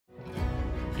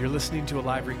You're listening to a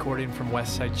live recording from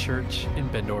Westside Church in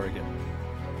Bend, Oregon.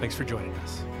 Thanks for joining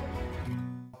us.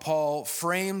 Paul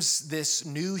frames this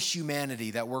new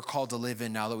humanity that we're called to live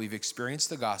in now that we've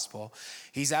experienced the gospel.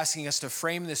 He's asking us to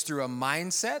frame this through a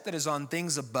mindset that is on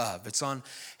things above. It's on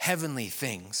heavenly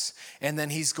things. And then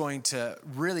he's going to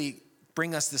really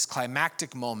bring us this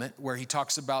climactic moment where he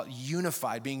talks about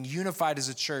being unified as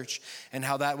a church, and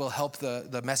how that will help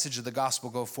the message of the gospel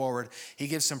go forward. He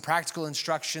gives some practical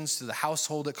instructions to the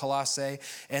household at Colossae,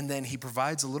 and then he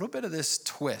provides a little bit of this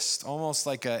twist, almost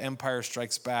like a Empire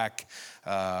Strikes Back,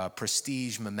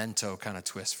 prestige memento kind of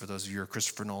twist for those of you who are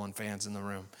Christopher Nolan fans in the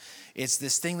room. It's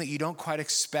this thing that you don't quite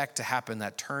expect to happen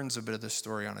that turns a bit of the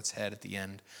story on its head at the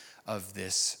end of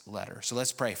this letter. So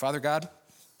let's pray. Father God,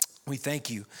 we thank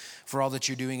you for all that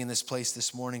you're doing in this place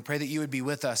this morning. Pray that you would be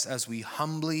with us as we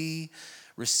humbly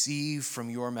receive from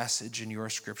your message and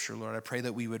your scripture, Lord. I pray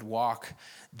that we would walk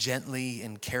gently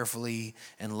and carefully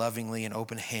and lovingly and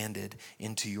open-handed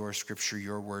into your scripture,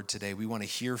 your word today. We want to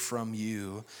hear from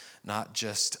you, not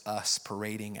just us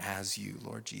parading as you,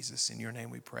 Lord Jesus. In your name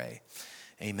we pray.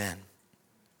 Amen.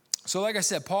 So like I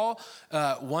said, Paul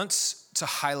wants to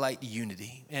highlight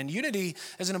unity. And unity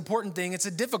is an important thing. It's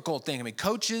a difficult thing. I mean,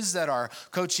 coaches that are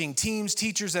coaching teams,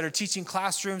 teachers that are teaching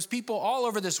classrooms, people all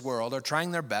over this world are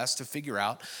trying their best to figure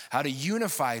out how to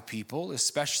unify people,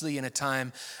 especially in a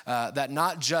time that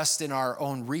not just in our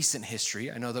own recent history.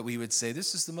 I know that we would say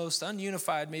this is the most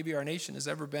ununified maybe our nation has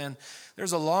ever been.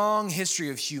 There's a long history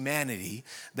of humanity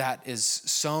that has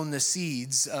sown the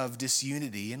seeds of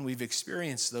disunity, and we've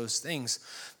experienced those things.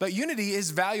 But unity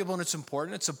is valuable and it's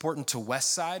important. It's important to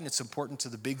Westside, and it's important to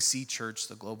the Big C church,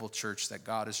 the global church that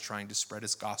God is trying to spread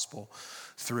his gospel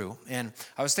through. And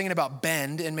I was thinking about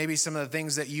Bend and maybe some of the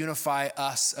things that unify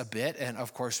us a bit. And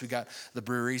of course, we got the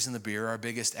breweries and the beer, our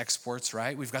biggest exports,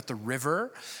 right? We've got the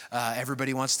river.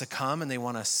 Everybody wants to come and they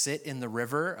want to sit in the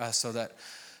river so that,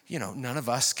 none of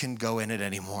us can go in it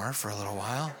anymore for a little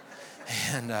while.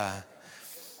 And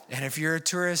if you're a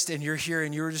tourist and you're here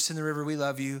and you were just in the river, we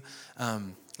love you.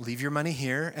 Leave your money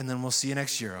here, and then we'll see you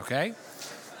next year, okay?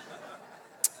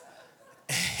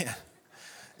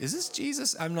 Is this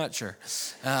Jesus? I'm not sure.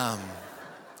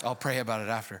 I'll pray about it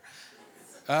after.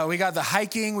 We got the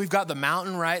hiking. We've got the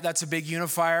mountain, right? That's a big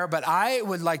unifier. But I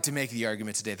would like to make the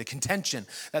argument today, the contention,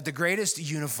 that the greatest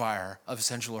unifier of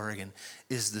Central Oregon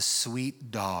is the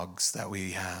sweet dogs that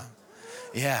we have.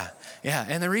 Yeah.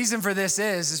 And the reason for this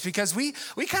is because we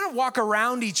kind of walk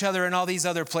around each other in all these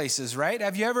other places, right?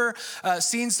 Have you ever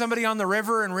seen somebody on the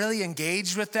river and really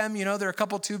engaged with them? They're a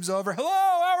couple tubes over. Hello,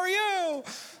 how are you?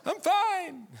 I'm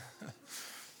fine.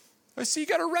 I see you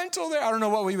got a rental there. I don't know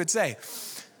what we would say.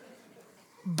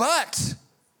 But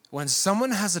when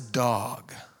someone has a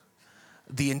dog,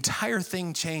 the entire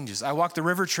thing changes. I walked the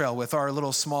river trail with our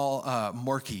little small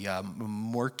Morkie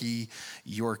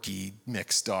Yorkie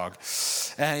mixed dog.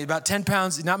 And about 10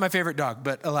 pounds, not my favorite dog,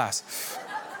 but alas.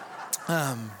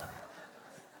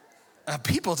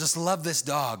 People just love this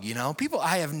dog, People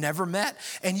I have never met,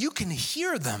 and you can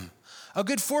hear them a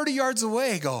good 40 yards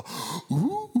away go,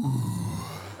 ooh.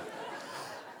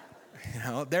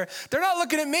 They're not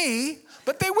looking at me,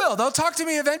 but they will. They'll talk to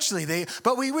me eventually.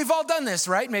 But we've all done this,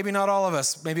 right? Maybe not all of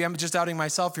us. Maybe I'm just outing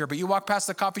myself here. But you walk past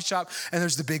the coffee shop and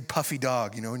there's the big puffy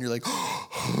dog, and you're like,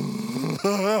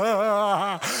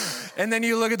 and then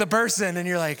you look at the person and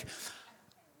you're like,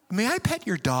 may I pet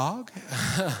your dog?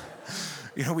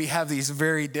 We have these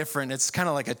very different, it's kind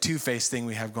of like a two-faced thing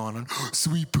we have going on.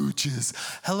 Sweet pooches.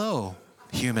 Hello,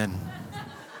 human.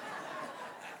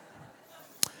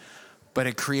 But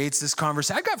it creates this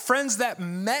conversation. I got friends that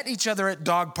met each other at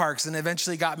dog parks and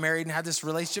eventually got married and had this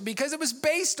relationship because it was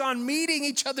based on meeting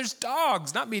each other's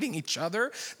dogs, not meeting each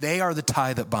other. They are the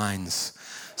tie that binds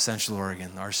Central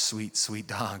Oregon, our sweet, sweet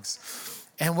dogs.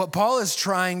 And what Paul is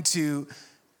trying to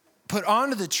put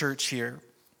onto the church here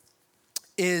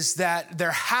is that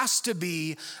there has to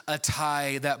be a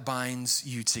tie that binds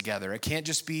you together. It can't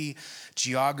just be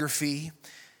geography.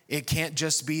 It can't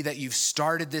just be that you've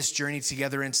started this journey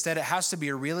together. Instead, it has to be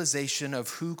a realization of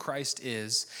who Christ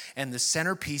is, and the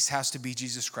centerpiece has to be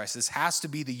Jesus Christ. This has to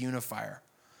be the unifier.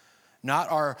 Not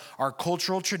our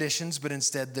cultural traditions, but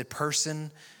instead the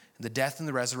person, the death, and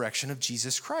the resurrection of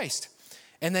Jesus Christ.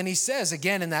 And then he says,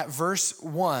 again, in that verse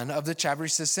 1 of the chapter, he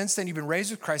says, since then you've been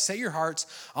raised with Christ, set your hearts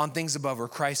on things above where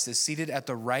Christ is seated at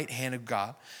the right hand of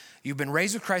God. You've been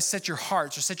raised with Christ, set your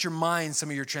hearts, or set your minds, some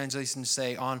of your translations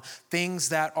say, on things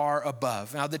that are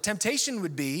above. Now, the temptation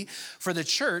would be for the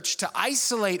church to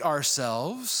isolate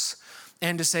ourselves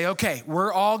and to say, okay,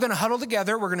 we're all going to huddle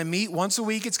together. We're going to meet once a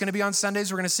week. It's going to be on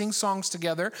Sundays. We're going to sing songs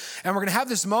together, and we're going to have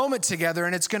this moment together,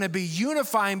 and it's going to be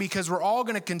unifying because we're all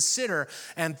going to consider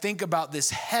and think about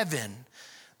this heaven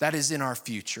that is in our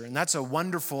future. And that's a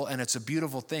wonderful and it's a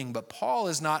beautiful thing. But Paul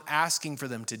is not asking for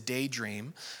them to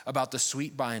daydream about the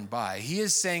sweet by and by. He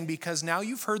is saying, because now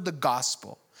you've heard the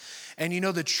gospel and you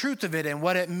know the truth of it and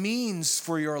what it means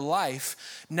for your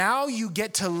life, now you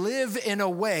get to live in a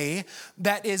way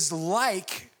that is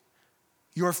like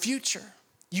your future.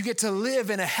 You get to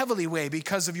live in a heavenly way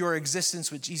because of your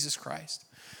existence with Jesus Christ.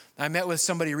 I met with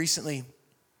somebody recently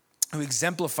who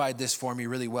exemplified this for me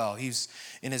really well. He's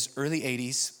in his early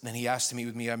 80s, and he asked to meet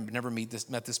with me. I've never met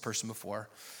this person before.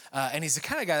 And he's the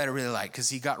kind of guy that I really like because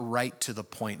he got right to the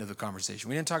point of the conversation.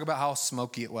 We didn't talk about how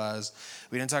smoky it was.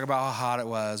 We didn't talk about how hot it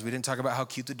was. We didn't talk about how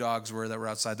cute the dogs were that were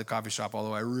outside the coffee shop,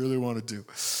 although I really wanted to.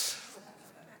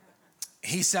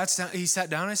 He sat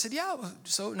down and I said, yeah,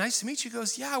 so nice to meet you. He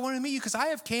goes, yeah, I wanted to meet you because I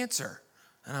have cancer.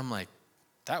 And I'm like,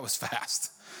 that was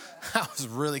fast. That was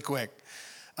really quick.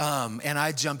 And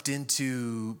I jumped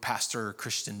into pastor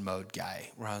Christian mode guy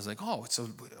where I was like, oh, so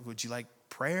would you like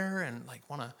prayer and like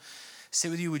want to sit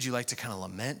with you? Would you like to kind of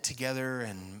lament together?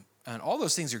 And all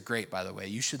those things are great, by the way.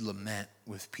 You should lament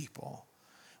with people.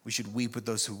 We should weep with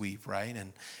those who weep, right?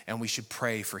 And we should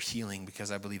pray for healing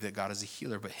because I believe that God is a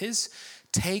healer. But his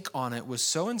take on it was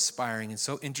so inspiring and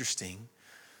so interesting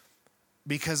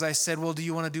because I said, well, do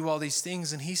you want to do all these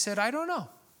things? And he said, I don't know.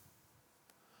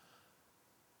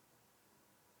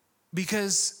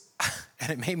 Because,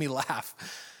 and it made me laugh.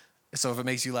 So if it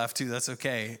makes you laugh too, that's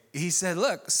okay. He said,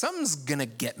 look, something's gonna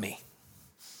get me.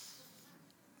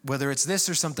 Whether it's this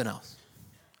or something else.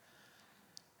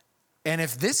 And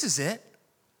if this is it,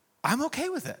 I'm okay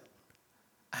with it.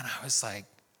 And I was like,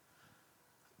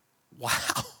 wow.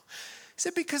 He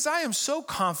said, because I am so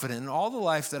confident in all the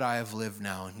life that I have lived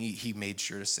now. And he made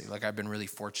sure to say, like, I've been really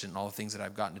fortunate in all the things that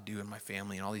I've gotten to do in my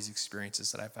family and all these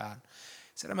experiences that I've had.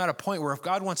 He said, I'm at a point where if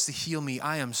God wants to heal me,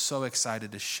 I am so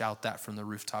excited to shout that from the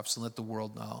rooftops and let the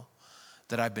world know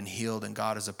that I've been healed and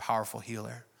God is a powerful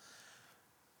healer.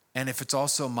 And if it's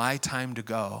also my time to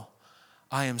go,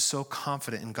 I am so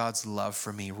confident in God's love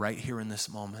for me right here in this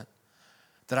moment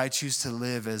that I choose to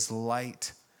live as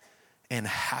light and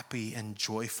happy and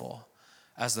joyful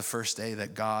as the first day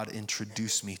that God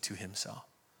introduced me to himself.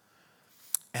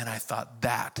 And I thought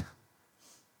that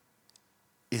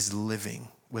is living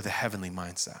with a heavenly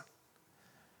mindset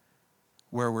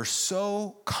where we're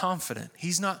so confident.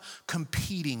 He's not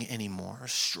competing anymore or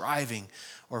striving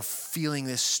or feeling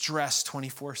this stress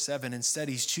 24/7. Instead,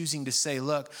 he's choosing to say,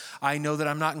 look, I know that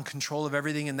I'm not in control of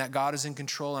everything and that God is in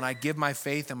control, and I give my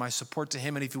faith and my support to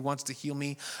him, and if he wants to heal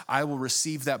me, I will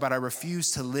receive that, but I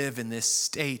refuse to live in this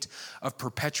state of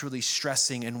perpetually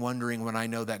stressing and wondering when I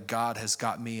know that God has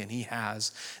got me and he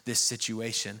has this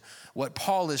situation. What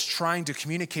Paul is trying to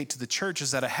communicate to the church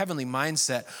is that a heavenly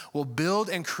mindset will build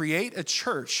and create a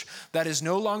church that is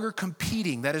no longer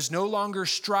competing, that is no longer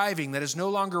striving, that is no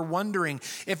longer wondering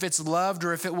if it's loved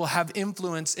or if it will have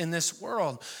influence in this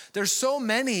world. There's so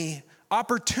many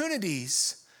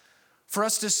opportunities for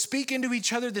us to speak into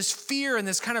each other this fear and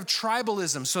this kind of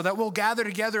tribalism so that we'll gather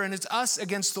together and it's us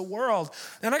against the world.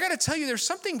 And I got to tell you, there's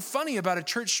something funny about a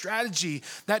church strategy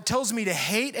that tells me to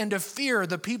hate and to fear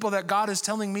the people that God is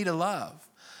telling me to love.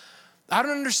 I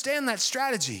don't understand that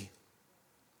strategy.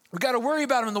 We got to worry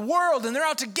about them in the world and they're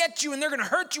out to get you and they're going to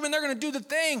hurt you and they're going to do the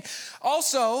thing.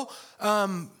 Also,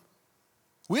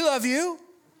 we love you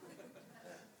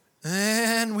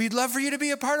and we'd love for you to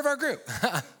be a part of our group.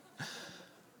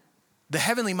 The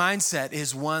heavenly mindset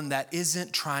is one that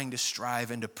isn't trying to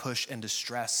strive and to push and to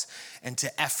stress and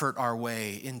to effort our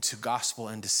way into gospel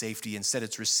and to safety. Instead,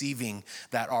 it's receiving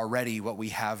that already, what we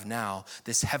have now,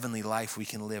 this heavenly life we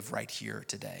can live right here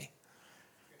today.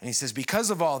 And he says, because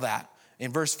of all that,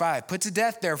 in verse 5, put to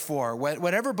death, therefore,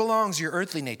 whatever belongs to your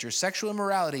earthly nature, sexual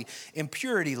immorality,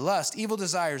 impurity, lust, evil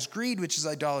desires, greed, which is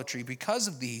idolatry. Because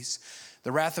of these,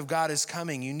 the wrath of God is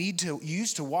coming. You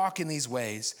used to walk in these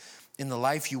ways in the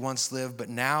life you once lived, but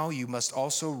now you must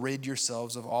also rid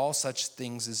yourselves of all such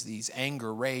things as these: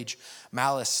 anger, rage,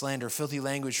 malice, slander, filthy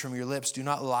language from your lips. Do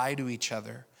not lie to each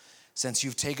other, since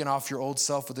you've taken off your old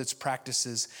self with its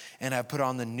practices and have put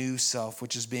on the new self,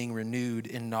 which is being renewed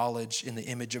in knowledge in the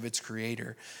image of its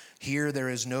creator. Here there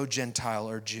is no Gentile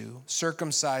or Jew,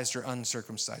 circumcised or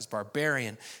uncircumcised,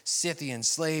 barbarian, Scythian,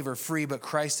 slave or free, but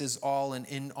Christ is all and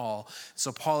in all.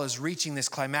 So Paul is reaching this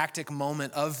climactic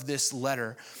moment of this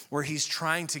letter where he's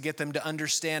trying to get them to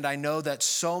understand, I know that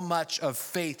so much of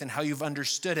faith and how you've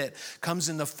understood it comes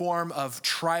in the form of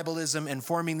tribalism and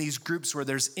forming these groups where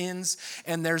there's ins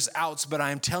and there's outs. But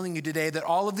I'm telling you today that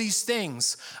all of these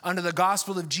things under the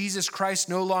gospel of Jesus Christ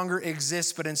no longer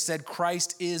exist, but instead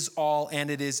Christ is all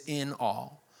and it is in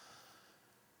all.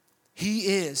 He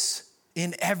is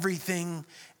in everything,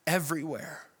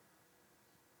 everywhere.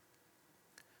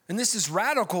 And this is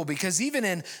radical because even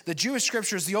in the Jewish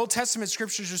scriptures, the Old Testament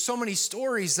scriptures, there's so many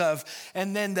stories of,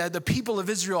 and then the people of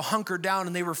Israel hunkered down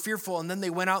and they were fearful, and then they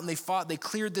went out and they fought, they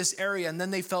cleared this area, and then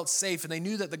they felt safe and they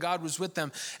knew that the God was with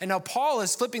them. And now Paul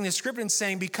is flipping the script and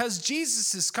saying, because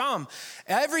Jesus has come,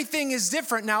 everything is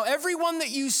different. Now everyone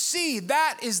that you see,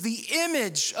 that is the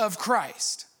image of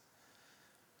Christ.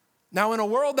 Now, in a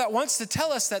world that wants to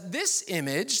tell us that this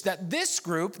image, that this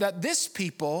group, that this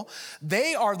people,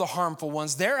 they are the harmful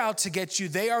ones, they're out to get you,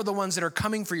 they are the ones that are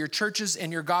coming for your churches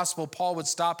and your gospel, Paul would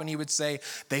stop and he would say,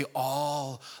 they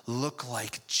all look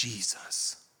like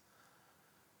Jesus.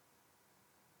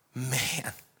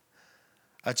 Man,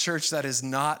 a church that is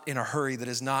not in a hurry, that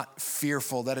is not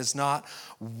fearful, that is not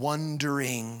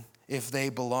wondering if they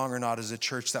belong or not, is a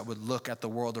church that would look at the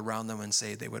world around them and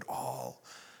say they would all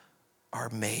are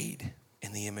made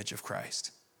in the image of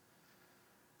Christ.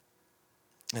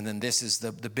 And then this is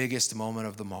the biggest moment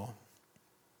of them all.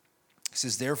 He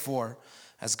says, therefore,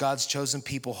 as God's chosen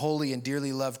people, holy and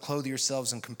dearly loved, clothe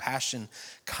yourselves in compassion,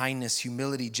 kindness,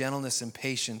 humility, gentleness, and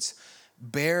patience.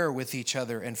 Bear with each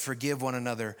other and forgive one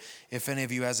another if any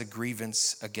of you has a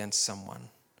grievance against someone.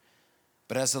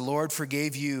 But as the Lord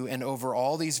forgave you, and over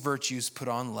all these virtues put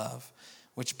on love,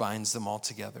 which binds them all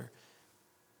together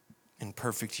in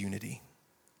perfect unity.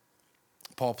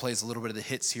 Paul plays a little bit of the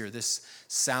hits here. This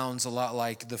sounds a lot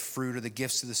like the fruit or the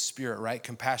gifts of the Spirit, right?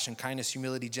 Compassion, kindness,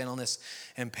 humility, gentleness,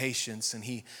 and patience. And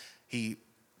he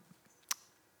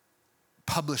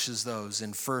publishes those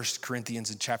in 1 Corinthians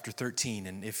in chapter 13.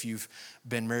 And if you've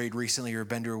been married recently or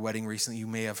been to a wedding recently, you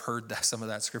may have heard some of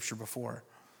that scripture before.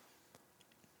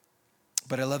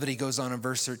 But I love that he goes on in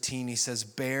verse 13. He says,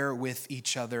 bear with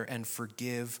each other and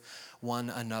forgive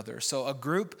one another. So a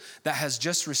group that has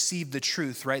just received the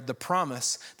truth, right? The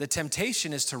promise, the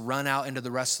temptation is to run out into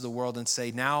the rest of the world and say,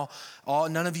 now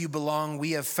none of you belong.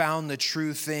 We have found the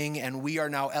true thing and we are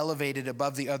now elevated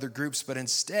above the other groups. But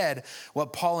instead,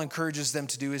 what Paul encourages them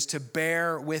to do is to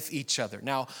bear with each other.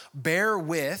 Now, bear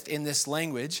with in this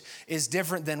language is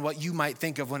different than what you might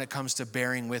think of when it comes to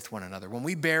bearing with one another. When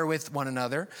we bear with one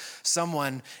another,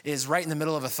 someone is right in the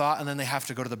middle of a thought and then they have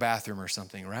to go to the bathroom or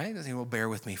something, right? They will bear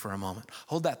with me for a moment.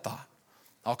 Hold that thought.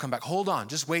 I'll come back. Hold on.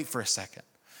 Just wait for a second.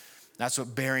 That's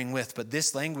what bearing with. But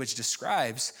this language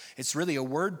describes, it's really a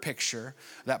word picture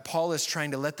that Paul is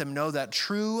trying to let them know that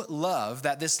true love,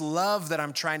 that this love that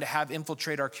I'm trying to have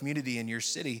infiltrate our community in your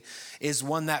city is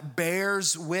one that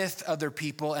bears with other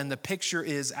people. And the picture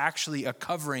is actually a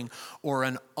covering or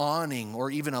an awning or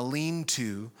even a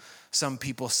lean-to. Some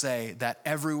people say that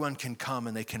everyone can come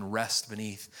and they can rest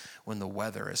beneath when the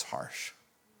weather is harsh.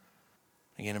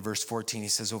 Again, in verse 14, he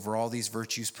says, over all these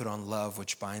virtues put on love,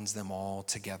 which binds them all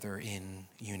together in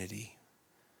unity.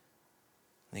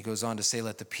 And he goes on to say,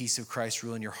 let the peace of Christ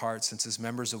rule in your hearts, since as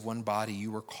members of one body,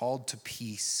 you were called to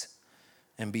peace,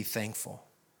 and be thankful.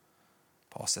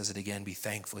 Paul says it again, be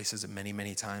thankful. He says it many,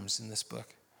 many times in this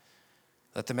book.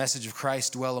 Let the message of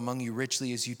Christ dwell among you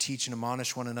richly as you teach and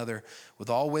admonish one another with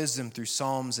all wisdom through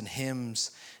psalms and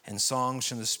hymns and songs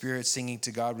from the Spirit, singing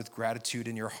to God with gratitude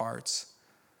in your hearts.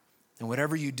 And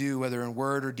whatever you do, whether in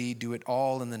word or deed, do it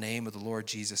all in the name of the Lord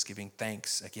Jesus, giving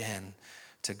thanks again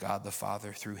to God the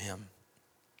Father through him.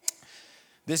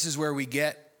 This is where we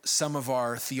get some of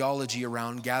our theology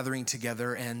around gathering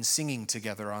together and singing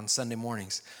together on Sunday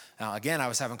mornings. Now, again, I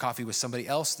was having coffee with somebody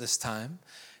else this time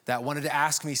that wanted to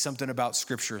ask me something about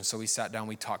scripture. And so we sat down,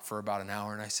 we talked for about an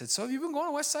hour. And I said, so have you been going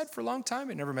to West Side for a long time?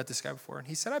 I'd never met this guy before. And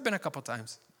he said, I've been a couple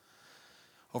times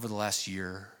over the last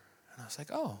year. And I was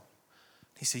like, oh.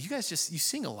 He said, you guys you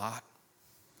sing a lot.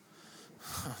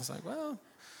 I was like, well,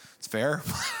 it's fair.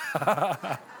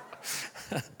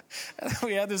 And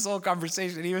we had this whole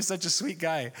conversation. He was such a sweet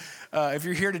guy. If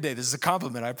you're here today, this is a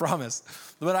compliment, I promise.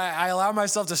 But I allow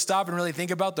myself to stop and really think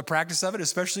about the practice of it,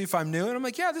 especially if I'm new. And I'm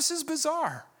like, yeah, this is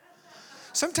bizarre.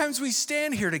 Sometimes we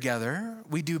stand here together.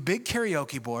 We do big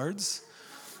karaoke boards.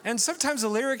 And sometimes the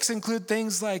lyrics include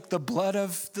things like the blood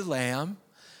of the lamb.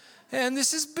 And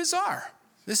this is bizarre.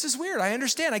 This is weird. I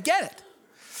understand. I get it.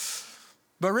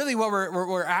 But really what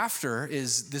we're after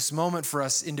is this moment for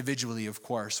us individually, of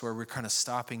course, where we're kind of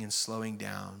stopping and slowing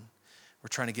down. We're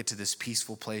trying to get to this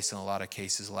peaceful place in a lot of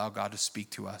cases, allow God to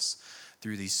speak to us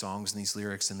through these songs and these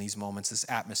lyrics and these moments, this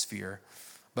atmosphere.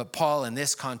 But Paul in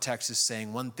this context is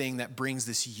saying one thing that brings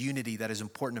this unity that is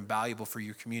important and valuable for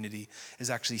your community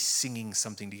is actually singing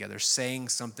something together. Saying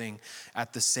something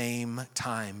at the same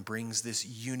time brings this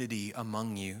unity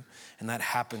among you. And that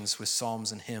happens with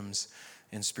psalms and hymns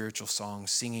and spiritual songs,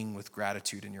 singing with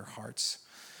gratitude in your hearts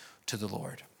to the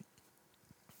Lord.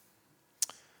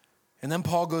 And then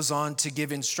Paul goes on to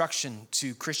give instruction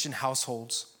to Christian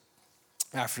households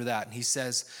after that. And he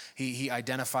says, he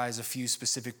identifies a few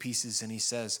specific pieces, and he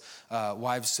says,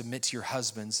 wives, submit to your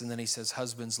husbands. And then he says,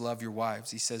 husbands, love your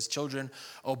wives. He says, children,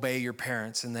 obey your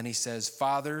parents. And then he says,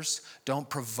 fathers, don't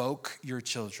provoke your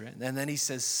children. And then he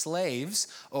says, slaves,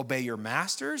 obey your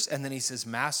masters. And then he says,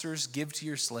 masters, give to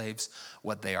your slaves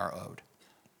what they are owed.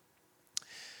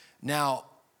 Now,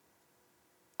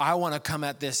 I want to come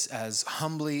at this as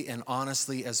humbly and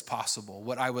honestly as possible.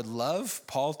 What I would love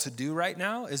Paul to do right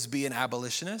now is be an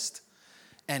abolitionist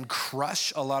and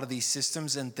crush a lot of these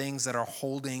systems and things that are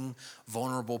holding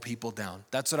vulnerable people down.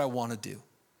 That's what I want to do.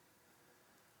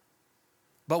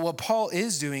 But what Paul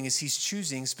is doing is he's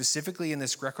choosing, specifically in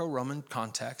this Greco-Roman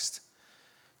context,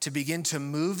 to begin to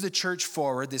move the church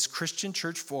forward, this Christian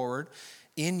church forward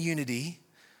in unity,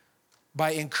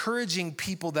 by encouraging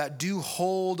people that do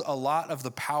hold a lot of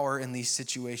the power in these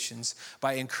situations,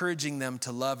 by encouraging them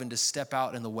to love and to step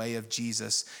out in the way of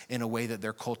Jesus in a way that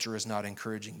their culture is not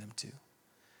encouraging them to.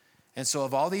 And so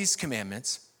of all these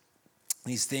commandments,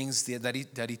 these things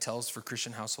that he tells for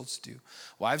Christian households to do,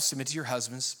 wives, submit to your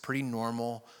husbands, pretty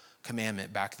normal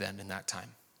commandment back then in that time.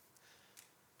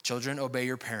 Children, obey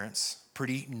your parents,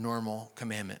 pretty normal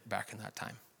commandment back in that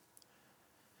time.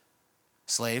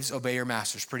 Slaves, obey your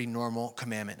masters. Pretty normal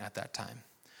commandment at that time.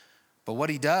 But what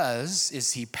he does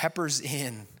is he peppers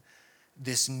in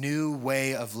this new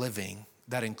way of living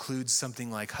that includes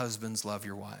something like husbands, love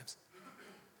your wives.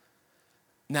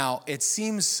 Now, it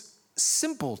seems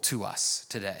simple to us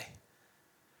today.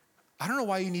 I don't know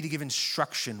why you need to give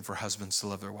instruction for husbands to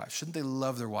love their wives. Shouldn't they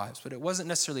love their wives? But it wasn't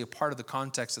necessarily a part of the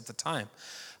context at the time.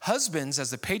 Husbands, as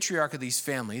the patriarch of these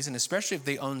families, and especially if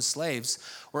they owned slaves,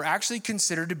 were actually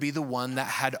considered to be the one that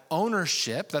had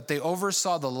ownership, that they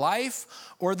oversaw the life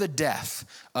or the death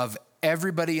of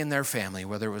everybody in their family,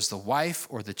 whether it was the wife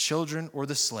or the children or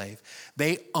the slave.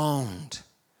 They owned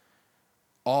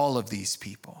all of these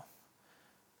people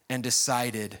and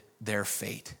decided their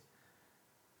fate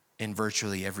in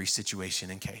virtually every situation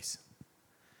and case.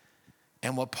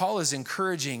 And what Paul is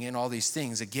encouraging in all these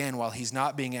things, again, while he's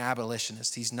not being an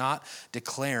abolitionist, he's not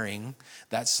declaring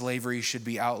that slavery should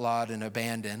be outlawed and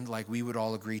abandoned like we would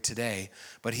all agree today,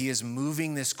 but he is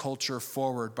moving this culture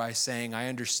forward by saying, I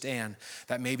understand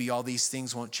that maybe all these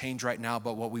things won't change right now,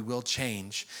 but what we will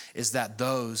change is that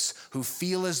those who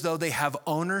feel as though they have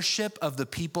ownership of the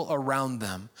people around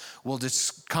them will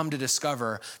just come to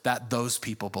discover that those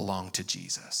people belong to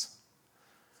Jesus.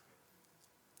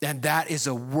 And that is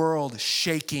a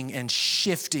world-shaking and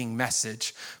shifting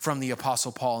message from the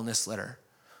Apostle Paul in this letter.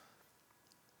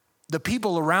 The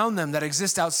people around them that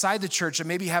exist outside the church and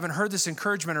maybe haven't heard this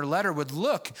encouragement or letter would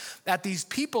look at these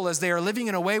people as they are living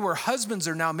in a way where husbands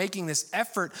are now making this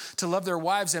effort to love their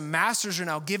wives and masters are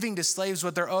now giving to slaves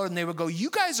what they're owed, and they would go, you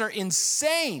guys are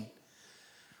insane.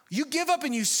 You give up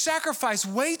and you sacrifice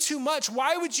way too much.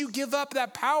 Why would you give up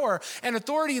that power and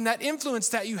authority and that influence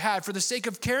that you had for the sake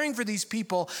of caring for these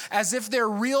people as if they're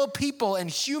real people and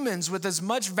humans with as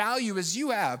much value as you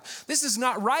have? This is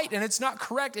not right and it's not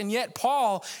correct. And yet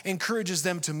Paul encourages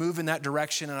them to move in that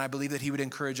direction. And I believe that he would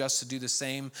encourage us to do the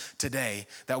same today,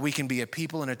 that we can be a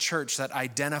people in a church that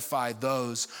identify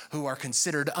those who are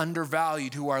considered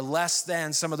undervalued, who are less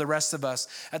than some of the rest of us,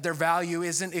 that their value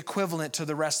isn't equivalent to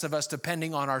the rest of us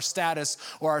depending on our status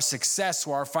or our success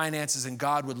or our finances, and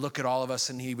God would look at all of us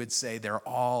and he would say, they're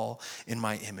all in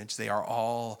my image. They are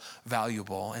all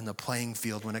valuable, and the playing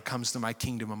field when it comes to my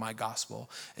kingdom and my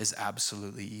gospel is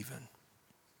absolutely even.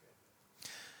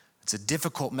 It's a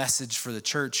difficult message for the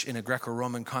church in a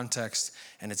Greco-Roman context,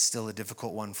 and it's still a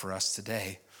difficult one for us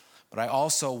today. But I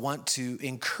also want to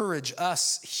encourage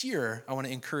us here. I want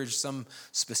to encourage some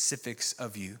specifics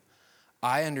of you.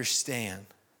 I understand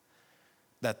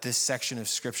that this section of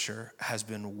scripture has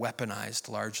been weaponized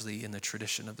largely in the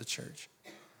tradition of the church.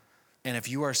 And if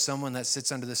you are someone that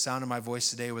sits under the sound of my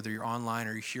voice today, whether you're online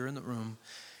or you're here in the room,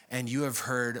 and you have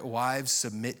heard wives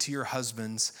submit to your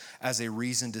husbands as a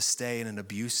reason to stay in an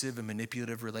abusive and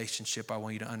manipulative relationship, I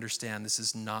want you to understand this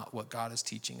is not what God is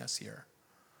teaching us here.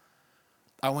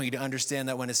 I want you to understand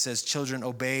that when it says, children,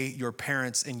 obey your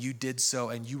parents, and you did so,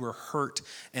 and you were hurt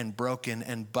and broken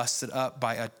and busted up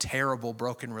by a terrible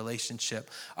broken relationship,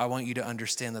 I want you to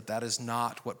understand that that is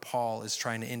not what Paul is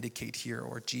trying to indicate here,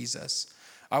 or Jesus.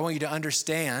 I want you to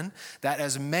understand that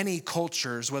as many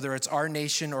cultures, whether it's our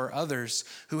nation or others,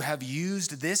 who have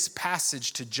used this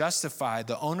passage to justify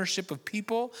the ownership of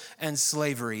people and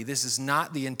slavery, this is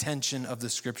not the intention of the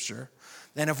scripture.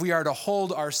 And if we are to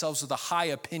hold ourselves with a high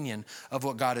opinion of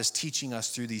what God is teaching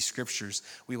us through these scriptures,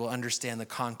 we will understand the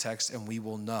context and we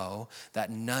will know that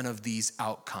none of these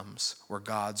outcomes were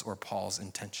God's or Paul's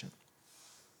intention.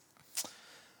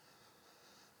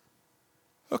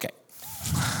 Okay.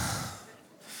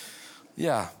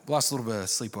 Yeah, lost a little bit of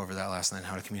sleep over that last night,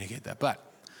 how to communicate that. But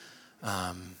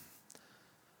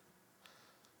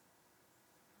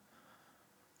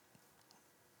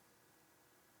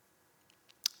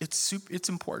it's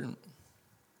important.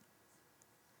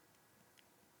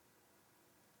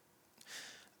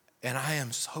 And I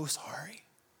am so sorry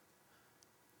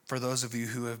for those of you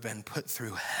who have been put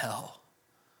through hell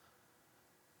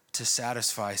to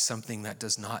satisfy something that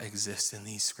does not exist in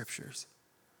these scriptures.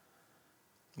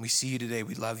 We see you today.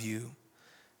 We love you.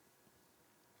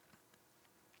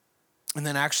 And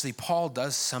then actually, Paul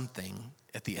does something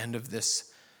at the end of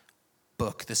this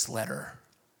book, this letter,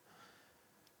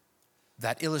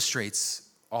 that illustrates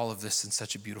all of this in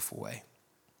such a beautiful way.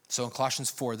 So in Colossians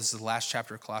 4, this is the last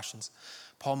chapter of Colossians,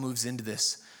 Paul moves into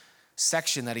this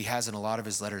section that he has in a lot of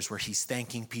his letters where he's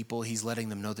thanking people. He's letting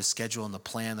them know the schedule and the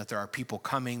plan, that there are people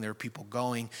coming, there are people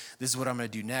going. This is what I'm going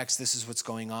to do next. This is what's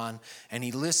going on. And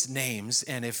he lists names.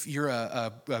 And if you're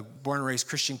a born and raised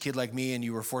Christian kid like me and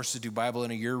you were forced to do Bible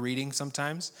in a year reading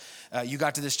sometimes, you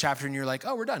got to this chapter and you're like,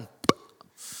 oh, we're done.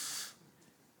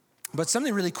 But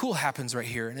something really cool happens right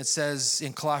here. And it says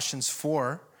in Colossians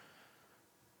 4,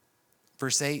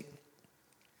 verse 8,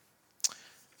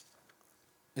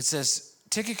 it says,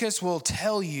 Tychicus will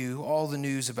tell you all the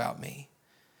news about me.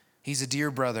 He's a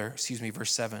dear brother,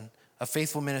 verse 7, a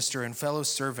faithful minister and fellow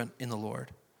servant in the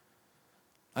Lord.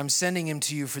 I'm sending him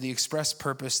to you for the express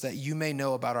purpose that you may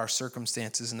know about our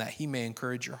circumstances and that he may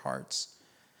encourage your hearts.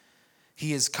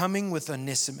 He is coming with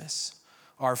Onesimus,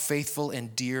 our faithful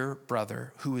and dear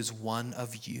brother, who is one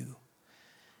of you.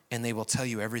 And they will tell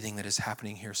you everything that is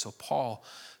happening here. So Paul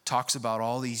talks about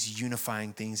all these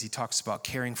unifying things. He talks about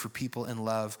caring for people in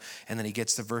love. And then he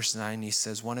gets to verse 9 and he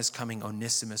says, one is coming,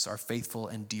 Onesimus, our faithful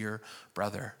and dear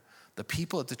brother. The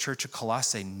people at the church of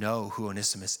Colossae know who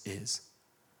Onesimus is.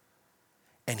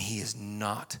 And he is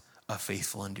not a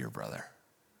faithful and dear brother.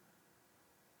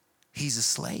 He's a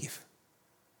slave.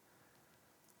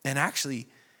 And actually,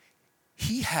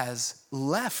 he has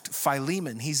left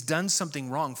Philemon. He's done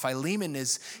something wrong. Philemon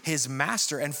is his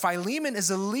master, and Philemon is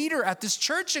a leader at this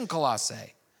church in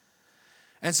Colossae.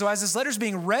 And so as this letter is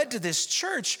being read to this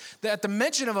church, at the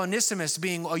mention of Onesimus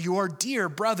being your dear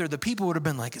brother, the people would have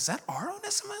been like, is that our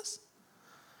Onesimus?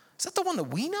 Is that the one that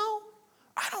we know?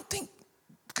 I don't think,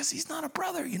 because he's not a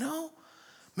brother, you know?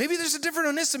 Maybe there's a different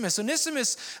Onesimus.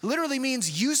 Onesimus literally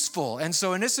means useful. And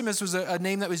so Onesimus was a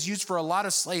name that was used for a lot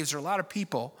of slaves or a lot of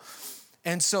people.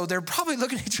 And so they're probably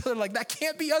looking at each other like, that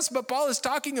can't be us, but Paul is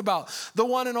talking about the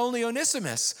one and only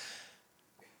Onesimus,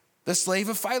 the slave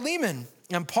of Philemon.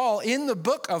 And Paul, in the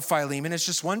book of Philemon, it's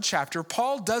just one chapter,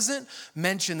 Paul doesn't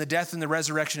mention the death and the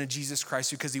resurrection of Jesus Christ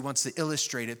because he wants to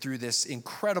illustrate it through this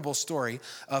incredible story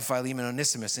of Philemon and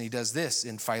Onesimus. And he does this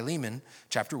in Philemon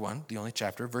chapter 1, the only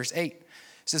chapter, verse 8. It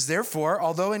says, therefore,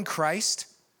 although in Christ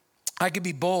I could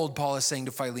be bold, Paul is saying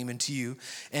to Philemon, to you,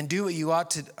 and do what you ought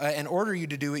to, and order you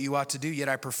to do what you ought to do, yet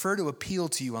I prefer to appeal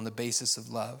to you on the basis of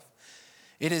love.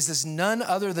 It is this none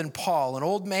other than Paul, an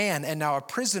old man and now a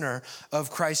prisoner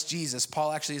of Christ Jesus.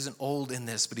 Paul actually isn't old in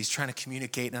this, but he's trying to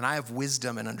communicate, and I have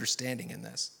wisdom and understanding in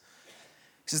this.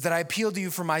 He says that I appeal to you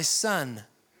for my son,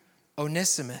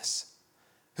 Onesimus,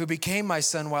 who became my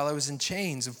son while I was in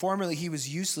chains, and formerly he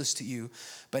was useless to you,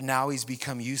 but now he's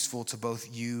become useful to both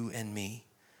you and me.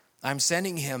 I'm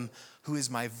sending him, who is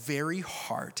my very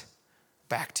heart,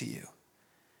 back to you.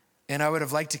 And I would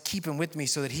have liked to keep him with me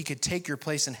so that he could take your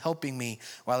place in helping me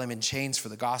while I'm in chains for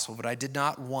the gospel. But I did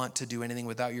not want to do anything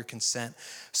without your consent,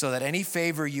 so that any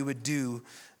favor you would do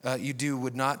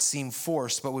would not seem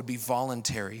forced, but would be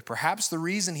voluntary. Perhaps the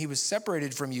reason he was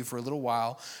separated from you for a little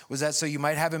while was that so you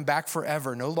might have him back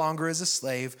forever, no longer as a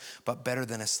slave, but better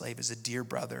than a slave, as a dear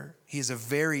brother. He is a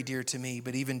very dear to me,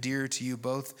 but even dearer to you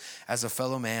both as a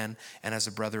fellow man and as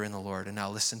a brother in the Lord. And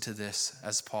now listen to this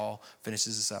as Paul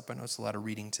finishes this up. I know it's a lot of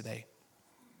reading today.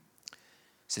 He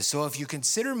says, so if you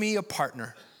consider me a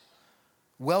partner,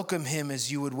 welcome him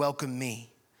as you would welcome me.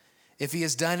 If he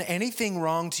has done anything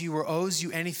wrong to you or owes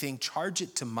you anything, charge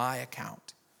it to my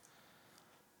account.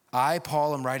 I,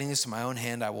 Paul, am writing this in my own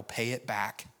hand. I will pay it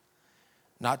back.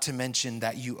 Not to mention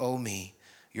that you owe me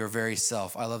your very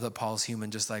self. I love that Paul's human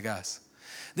just like us.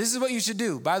 This is what you should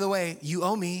do. By the way, you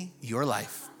owe me your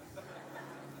life.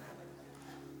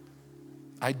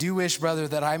 I do wish, brother,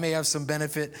 that I may have some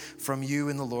benefit from you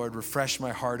in the Lord. Refresh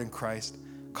my heart in Christ.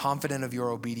 Confident of your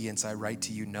obedience, I write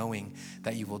to you, knowing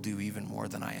that you will do even more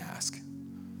than I ask.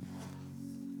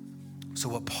 So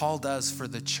what Paul does for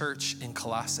the church in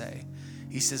Colossae,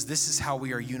 he says, this is how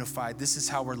we are unified. This is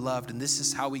how we're loved. And this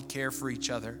is how we care for each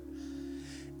other.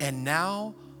 And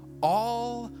now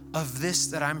all of this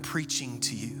that I'm preaching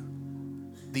to you,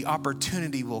 the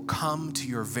opportunity will come to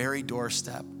your very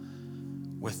doorstep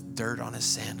with dirt on his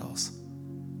sandals.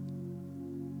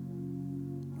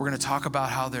 We're going to talk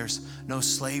about how there's no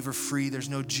slave or free, there's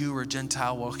no Jew or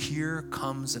Gentile. Well, here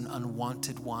comes an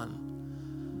unwanted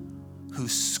one who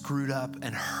screwed up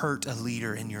and hurt a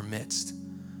leader in your midst.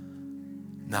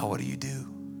 Now what do you do?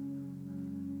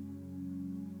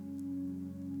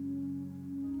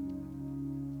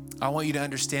 I want you to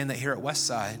understand that here at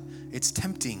Westside, it's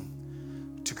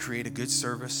tempting to create a good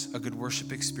service, a good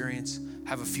worship experience,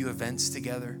 have a few events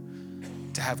together,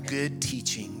 to have good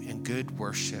teaching and good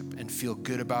worship and feel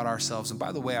good about ourselves. And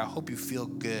by the way, I hope you feel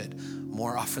good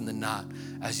more often than not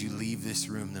as you leave this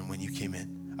room than when you came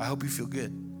in. I hope you feel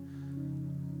good.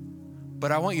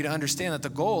 But I want you to understand that the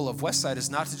goal of Westside is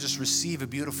not to just receive a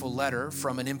beautiful letter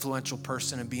from an influential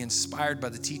person and be inspired by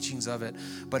the teachings of it,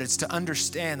 but it's to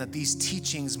understand that these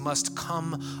teachings must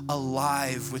come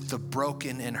alive with the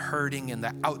broken and hurting and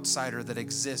the outsider that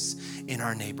exists in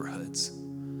our neighborhoods.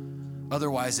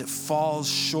 Otherwise, it falls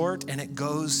short and it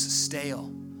goes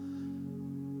stale.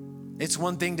 It's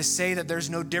one thing to say that there's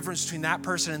no difference between that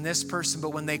person and this person,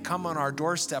 but when they come on our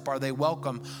doorstep, are they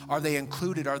welcome? Are they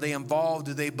included? Are they involved?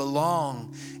 Do they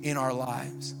belong in our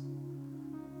lives?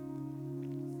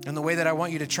 And the way that I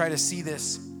want you to try to see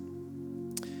this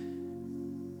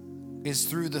is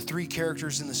through the three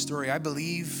characters in the story. I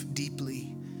believe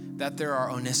deeply that there are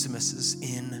Onesimuses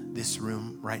in this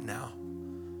room right now.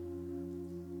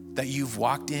 That you've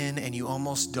walked in and you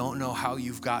almost don't know how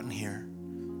you've gotten here.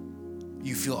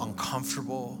 You feel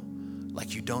uncomfortable,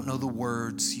 like you don't know the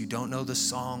words, you don't know the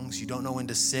songs, you don't know when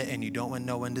to sit, and you don't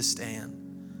know when to stand.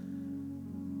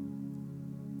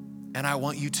 And I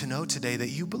want you to know today that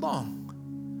you belong.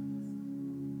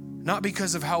 Not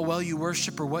because of how well you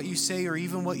worship or what you say or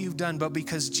even what you've done, but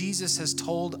because Jesus has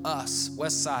told us,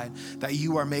 Westside, that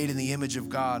you are made in the image of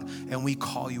God, and we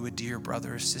call you a dear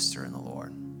brother or sister in the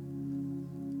Lord.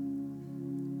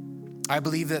 I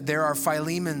believe that there are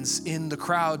Philemons in the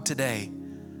crowd today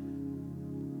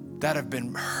that have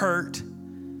been hurt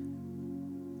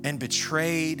and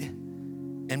betrayed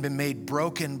and been made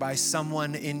broken by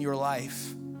someone in your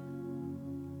life.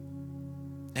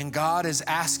 And God is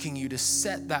asking you to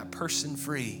set that person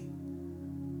free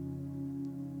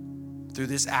through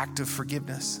this act of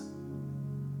forgiveness.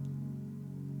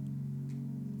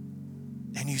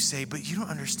 And you say, but you don't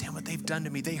understand what they've done to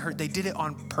me. They did it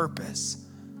on purpose.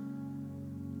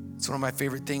 It's one of my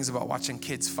favorite things about watching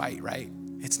kids fight, right?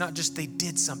 It's not just they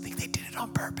did something, they did it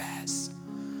on purpose.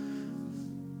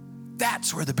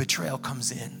 That's where the betrayal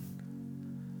comes in.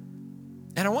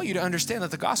 And I want you to understand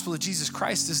that the gospel of Jesus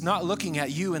Christ is not looking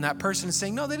at you and that person and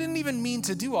saying, no, they didn't even mean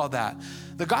to do all that.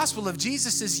 The gospel of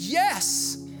Jesus is,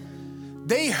 yes,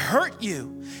 they hurt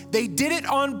you. They did it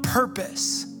on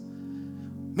purpose.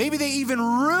 Maybe they even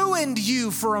ruined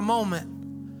you for a moment.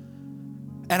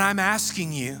 And I'm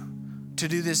asking you to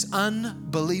do this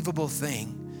unbelievable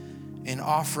thing and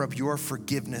offer up your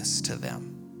forgiveness to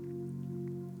them.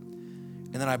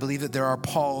 And then I believe that there are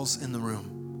Pauls in the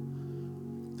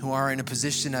room who are in a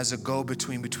position as a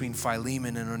go-between between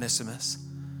Philemon and Onesimus.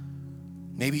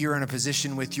 Maybe you're in a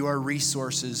position with your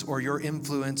resources or your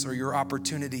influence or your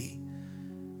opportunity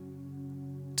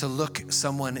to look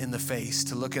someone in the face,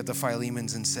 to look at the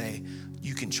Philemons and say,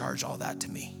 you can charge all that to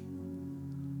me.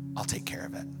 I'll take care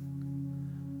of it.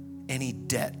 Any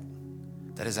debt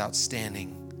that is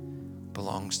outstanding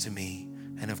belongs to me.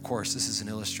 And of course, this is an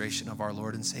illustration of our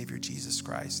Lord and Savior, Jesus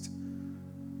Christ,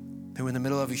 who in the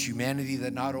middle of a humanity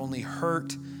that not only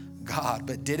hurt God,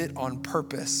 but did it on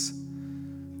purpose,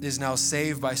 is now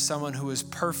saved by someone who is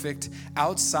perfect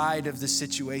outside of the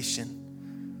situation.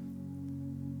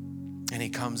 And he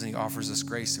comes and he offers us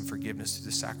grace and forgiveness through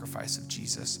the sacrifice of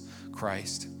Jesus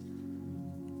Christ.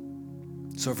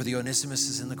 So for the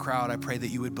Onesimuses in the crowd, I pray that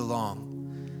you would belong.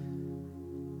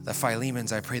 The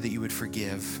Philemons, I pray that you would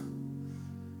forgive.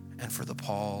 And for the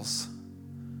Pauls,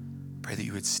 pray that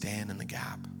you would stand in the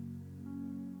gap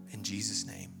In Jesus'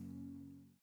 name.